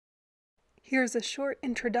Here's a short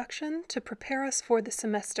introduction to prepare us for the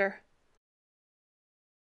semester.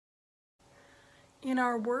 In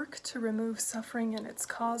our work to remove suffering and its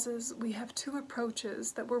causes, we have two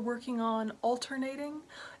approaches that we're working on alternating,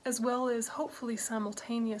 as well as hopefully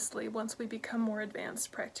simultaneously once we become more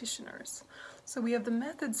advanced practitioners. So we have the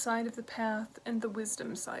method side of the path and the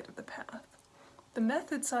wisdom side of the path. The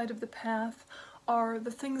method side of the path are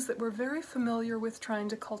the things that we're very familiar with trying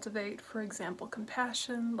to cultivate, for example,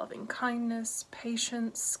 compassion, loving kindness,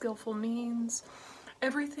 patience, skillful means.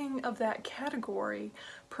 Everything of that category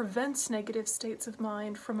prevents negative states of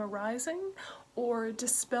mind from arising or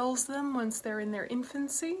dispels them once they're in their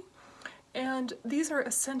infancy. And these are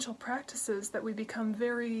essential practices that we become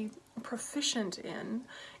very proficient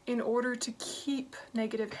in order to keep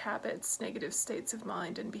negative habits, negative states of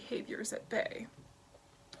mind, and behaviors at bay.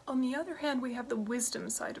 On the other hand, we have the wisdom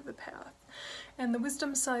side of the path. And the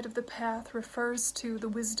wisdom side of the path refers to the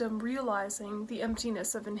wisdom realizing the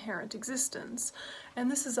emptiness of inherent existence.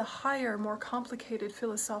 And this is a higher, more complicated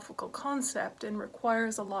philosophical concept and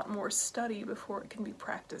requires a lot more study before it can be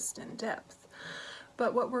practiced in depth.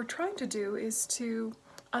 But what we're trying to do is to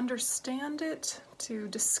understand it, to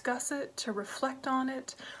discuss it, to reflect on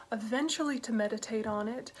it, eventually to meditate on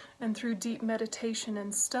it, and through deep meditation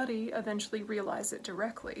and study, eventually realize it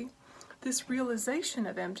directly. This realization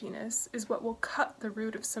of emptiness is what will cut the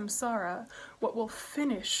root of samsara, what will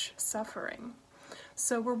finish suffering.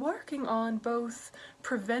 So we're working on both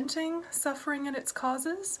preventing suffering and its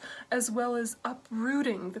causes, as well as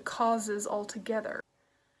uprooting the causes altogether.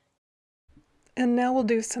 And now we'll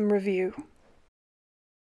do some review.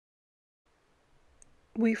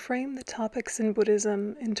 We frame the topics in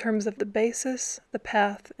Buddhism in terms of the basis, the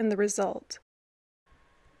path, and the result.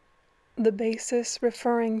 The basis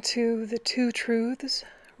referring to the two truths,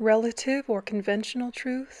 relative or conventional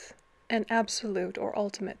truth, and absolute or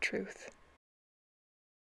ultimate truth.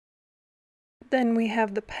 Then we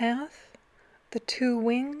have the path, the two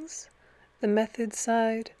wings, the method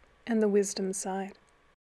side, and the wisdom side.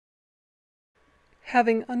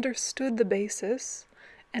 Having understood the basis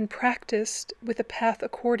and practiced with a path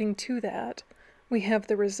according to that, we have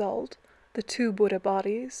the result, the two Buddha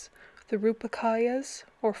bodies, the Rupakayas,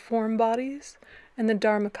 or form bodies, and the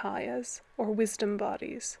Dharmakayas, or wisdom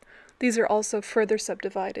bodies. These are also further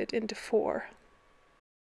subdivided into 4.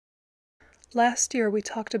 Last year we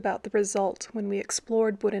talked about the result when we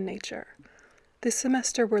explored Buddha nature. This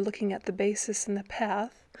semester we're looking at the basis and the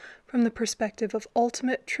path from the perspective of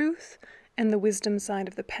ultimate truth and the wisdom side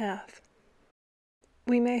of the path.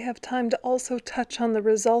 We may have time to also touch on the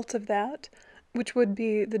result of that, which would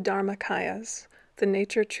be the Dharmakayas, the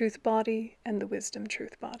nature truth body and the wisdom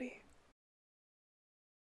truth body.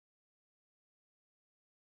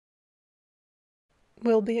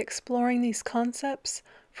 We'll be exploring these concepts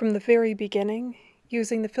from the very beginning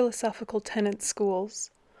using the philosophical Tenet Schools.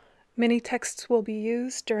 Many texts will be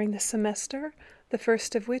used during the semester, the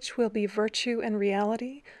first of which will be Virtue and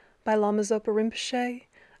Reality by Lama Zopa Rinpoche,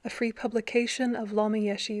 a free publication of Lama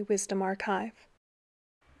Yeshe Wisdom Archive.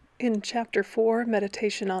 In Chapter 4,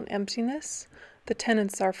 Meditation on Emptiness, the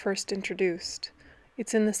tenets are first introduced.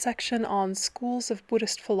 It's in the section on Schools of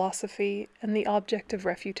Buddhist Philosophy and the Object of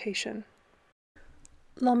Refutation.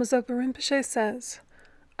 Lama Zopa Rinpoche says,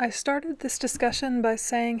 I started this discussion by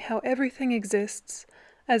saying how everything exists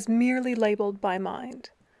as merely labeled by mind,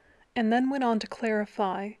 and then went on to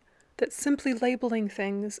clarify that simply labeling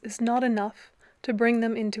things is not enough to bring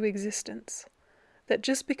them into existence, that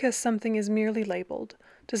just because something is merely labeled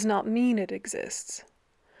does not mean it exists.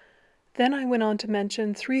 Then I went on to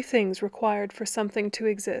mention 3 things required for something to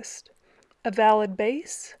exist: a valid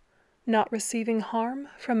base, not receiving harm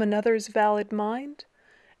from another's valid mind,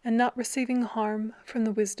 and not receiving harm from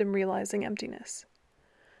the wisdom realizing emptiness.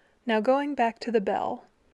 Now going back to the bell.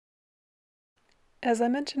 As I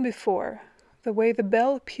mentioned before, the way the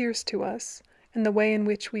bell appears to us and the way in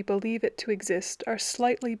which we believe it to exist are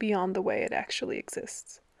slightly beyond the way it actually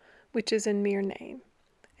exists, which is in mere name,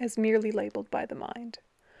 as merely labeled by the mind.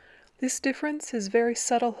 This difference is very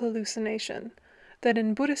subtle hallucination that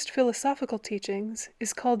in Buddhist philosophical teachings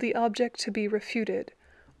is called the object to be refuted,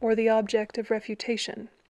 or the object of refutation.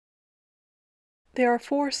 There are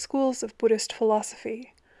 4 schools of Buddhist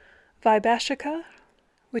philosophy: Vaibhashika,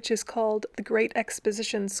 which is called the Great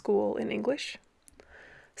Exposition School in English;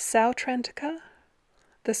 Sautrantika,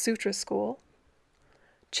 the Sutra School;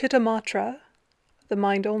 Chittamatra, the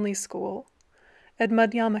Mind-Only School; and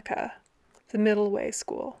Madhyamaka, the Middle Way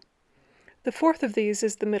School. The 4th of these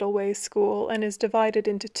is the Middle Way School and is divided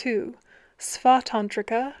into 2,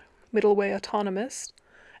 Svatantrika, Middle Way Autonomist,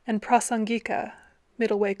 and Prasangika,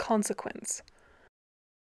 Middle Way Consequence.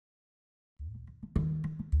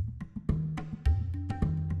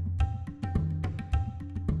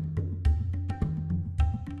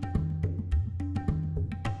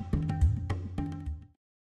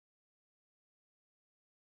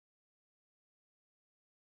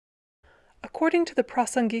 According to the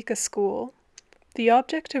Prasangika school, the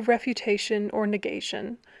object of refutation or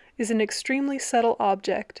negation is an extremely subtle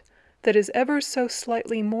object that is ever so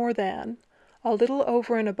slightly more than, a little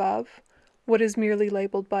over and above, what is merely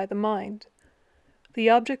labeled by the mind. The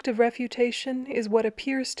object of refutation is what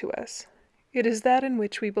appears to us. It is that in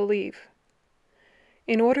which we believe.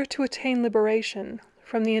 In order to attain liberation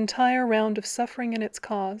from the entire round of suffering and its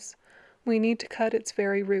cause, we need to cut its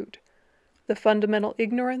very root, the fundamental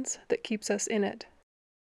ignorance that keeps us in it.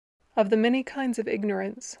 Of the many kinds of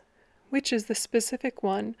ignorance, which is the specific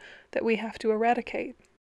one that we have to eradicate?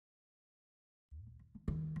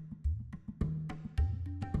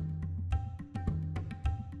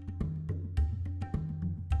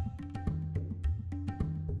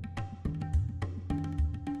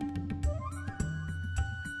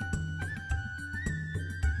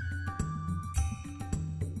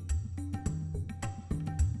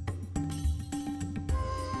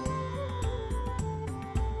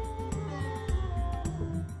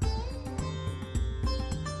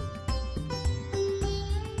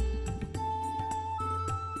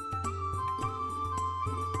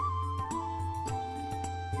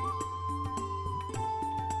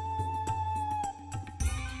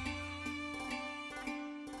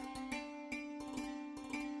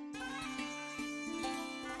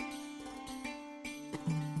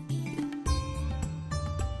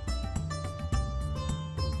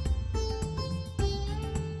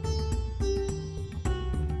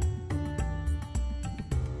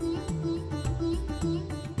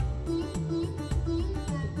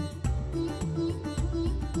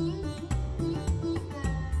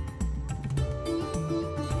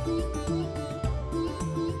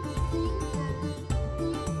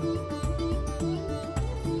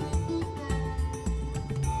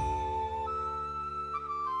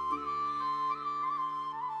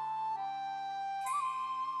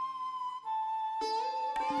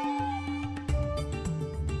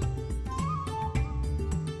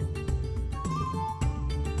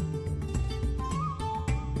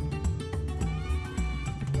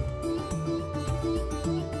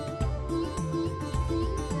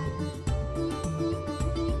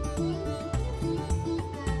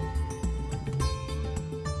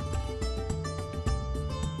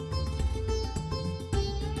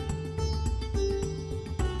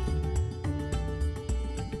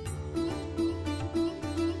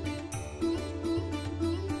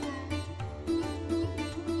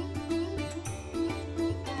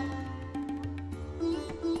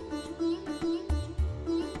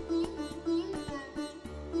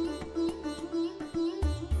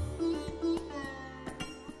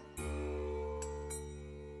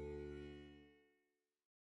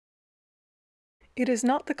 It is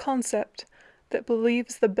not the concept that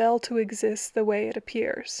believes the bell to exist the way it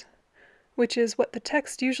appears, which is what the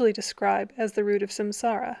text usually describe as the root of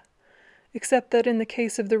samsara, except that in the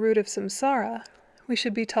case of the root of samsara, we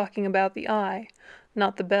should be talking about the I,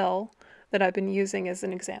 not the bell, that I've been using as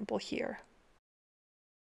an example here.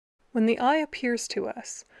 When the I appears to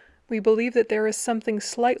us, we believe that there is something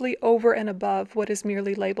slightly over and above what is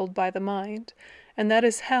merely labeled by the mind, and that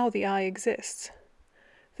is how the I exists.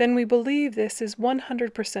 Then we believe this is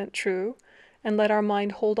 100% true, and let our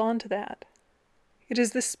mind hold on to that. It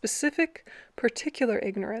is this specific, particular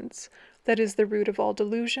ignorance that is the root of all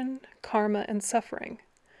delusion, karma, and suffering.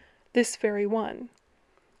 This very one.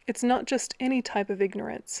 It's not just any type of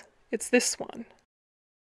ignorance, it's this one.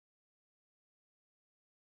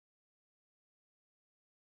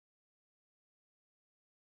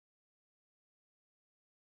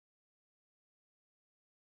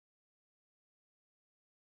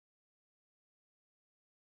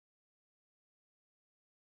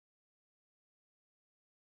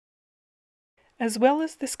 As well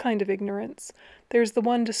as this kind of ignorance, there's the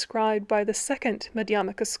one described by the second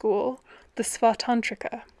Madhyamaka school, the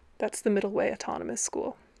Svatantrika. That's the middle way autonomous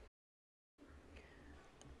school.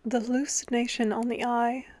 The hallucination on the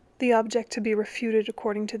I, the object to be refuted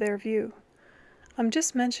according to their view. I'm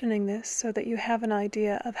just mentioning this so that you have an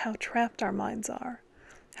idea of how trapped our minds are,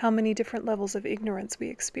 how many different levels of ignorance we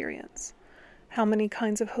experience, how many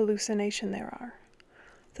kinds of hallucination there are.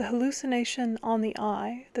 The hallucination on the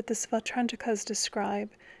I that the Svatantrikas describe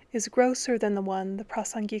is grosser than the one the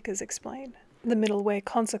Prasangikas explain, the middle way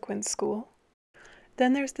consequence school.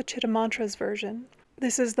 Then there's the Chittamantras version.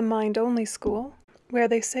 This is the mind-only school, where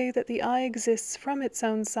they say that the I exists from its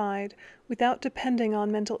own side without depending on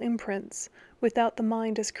mental imprints, without the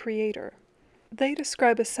mind as creator. They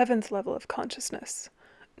describe a seventh level of consciousness.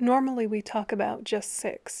 Normally we talk about just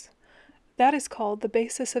 6. That is called the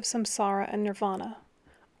basis of samsara and nirvana,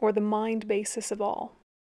 or the mind basis of all.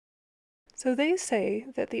 So they say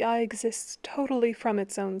that the I exists totally from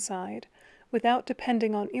its own side, without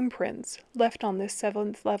depending on imprints left on this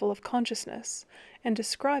seventh level of consciousness, and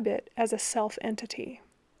describe it as a self-entity.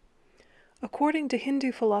 According to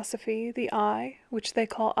Hindu philosophy, the I, which they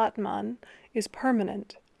call Atman, is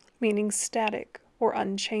permanent, meaning static or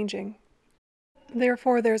unchanging.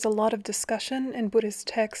 Therefore, there's a lot of discussion in Buddhist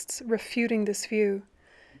texts refuting this view,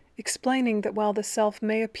 explaining that while the self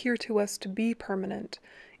may appear to us to be permanent,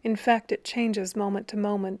 in fact it changes moment to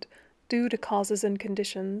moment due to causes and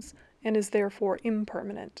conditions, and is therefore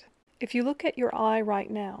impermanent. If you look at your eye right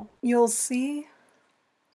now, you'll see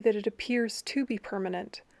that it appears to be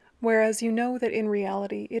permanent, whereas you know that in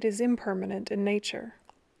reality it is impermanent in nature.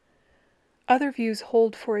 Other views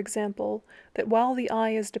hold, for example, that while the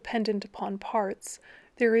eye is dependent upon parts,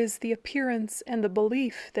 there is the appearance and the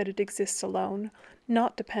belief that it exists alone,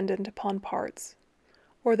 not dependent upon parts.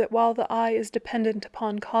 Or that while the eye is dependent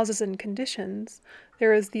upon causes and conditions,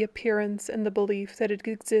 there is the appearance and the belief that it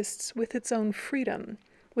exists with its own freedom,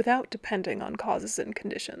 without depending on causes and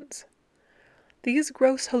conditions. These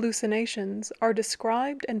gross hallucinations are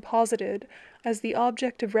described and posited as the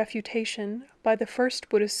object of refutation by the first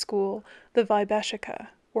Buddhist school, the Vaibhashika,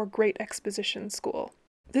 or Great Exposition School.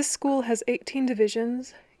 This school has 18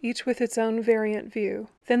 divisions, each with its own variant view.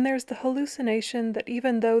 Then there's the hallucination that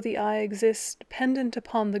even though the I exists dependent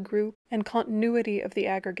upon the group and continuity of the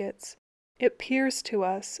aggregates, it appears to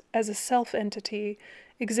us as a self-entity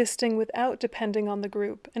existing without depending on the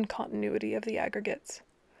group and continuity of the aggregates.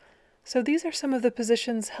 So these are some of the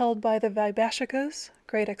positions held by the Vaibhashikas,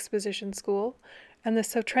 Great Exposition School, and the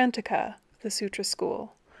Sautrantika, the Sutra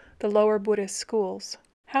School, the lower Buddhist schools.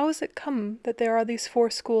 How has it come that there are these 4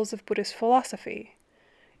 schools of Buddhist philosophy?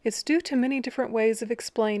 It's due to many different ways of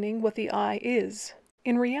explaining what the I is.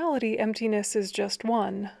 In reality, emptiness is just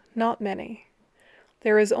one, not many.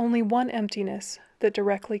 There is only one emptiness that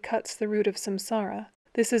directly cuts the root of samsara.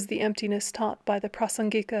 This is the emptiness taught by the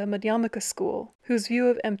Prasangika Madhyamaka school, whose view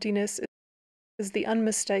of emptiness is the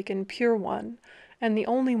unmistaken pure one, and the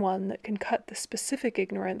only one that can cut the specific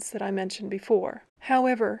ignorance that I mentioned before.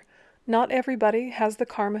 However, not everybody has the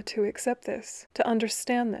karma to accept this, to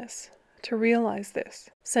understand this, to realize this.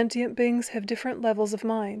 Sentient beings have different levels of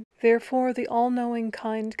mind. Therefore, the all-knowing,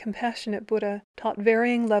 kind, compassionate Buddha taught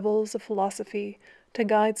varying levels of philosophy to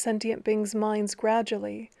guide sentient beings' minds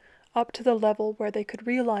gradually up to the level where they could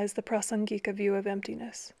realize the Prasangika view of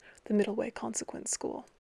emptiness, the middle way consequence school.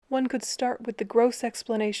 One could start with the gross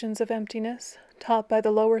explanations of emptiness, taught by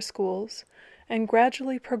the lower schools, and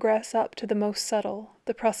gradually progress up to the most subtle,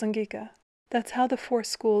 the Prasangika. That's how the 4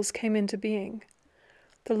 schools came into being.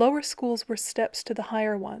 The lower schools were steps to the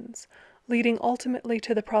higher ones, leading ultimately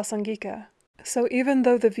to the Prasangika. So even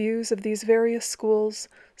though the views of these various schools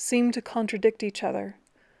seem to contradict each other,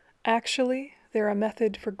 actually, they're a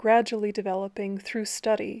method for gradually developing through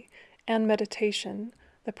study and meditation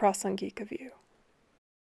the Prasangika view.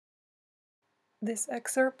 This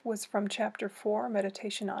excerpt was from Chapter 4,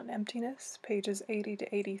 Meditation on Emptiness, pages 80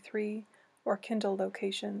 to 83, or Kindle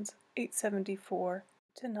locations 874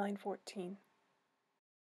 to 914.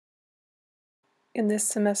 In this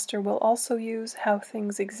semester, we'll also use How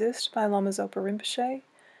Things Exist by Lama Zopa Rinpoche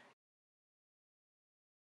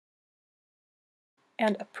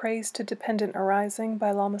and A Praise to Dependent Arising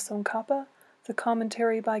by Lama Tsongkhapa, the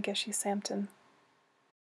commentary by Geshe Samten.